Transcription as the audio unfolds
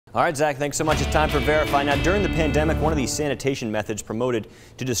All right, Zach, thanks so much. It's time for Verify. Now, during the pandemic, one of these sanitation methods promoted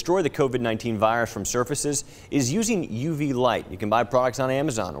to destroy the COVID-19 virus from surfaces is using UV light. You can buy products on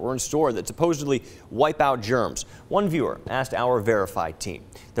Amazon or in store that supposedly wipe out germs. One viewer asked our Verify team.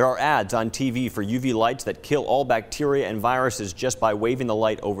 There are ads on TV for UV lights that kill all bacteria and viruses just by waving the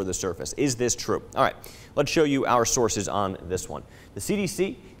light over the surface. Is this true? All right, let's show you our sources on this one. The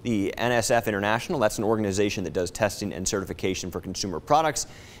CDC, the NSF International, that's an organization that does testing and certification for consumer products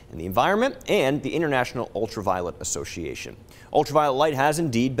and the environment, and the International Ultraviolet Association. Ultraviolet light has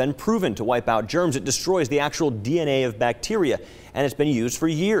indeed been proven to wipe out germs. It destroys the actual DNA of bacteria, and it's been used for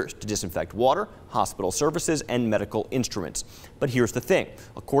years to disinfect water, hospital surfaces, and medical instruments. But here's the thing.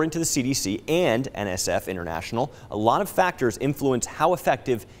 According to the CDC and NSF International, a lot of factors influence how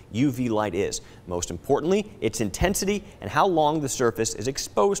effective UV light is. Most importantly, its intensity and how long the surface is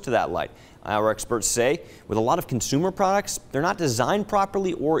exposed to that light. Our experts say with a lot of consumer products, they're not designed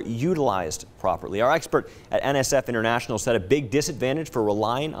properly or utilized properly. Our expert at NSF International said a big disadvantage for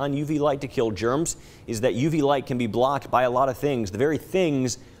relying on UV light to kill germs is that UV light can be blocked by a lot of things, the very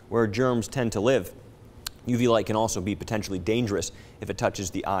things where germs tend to live. UV light can also be potentially dangerous if it touches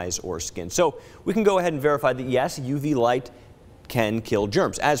the eyes or skin. So we can go ahead and verify that yes, UV light can kill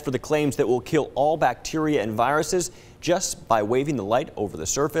germs. As for the claims that will kill all bacteria and viruses just by waving the light over the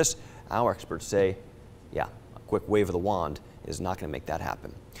surface, our experts say, yeah, a quick wave of the wand is not going to make that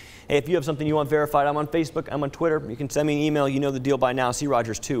happen. Hey, if you have something you want verified, I'm on Facebook, I'm on Twitter. You can send me an email. You know the deal by now.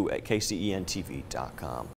 CRogers2@kcentv.com.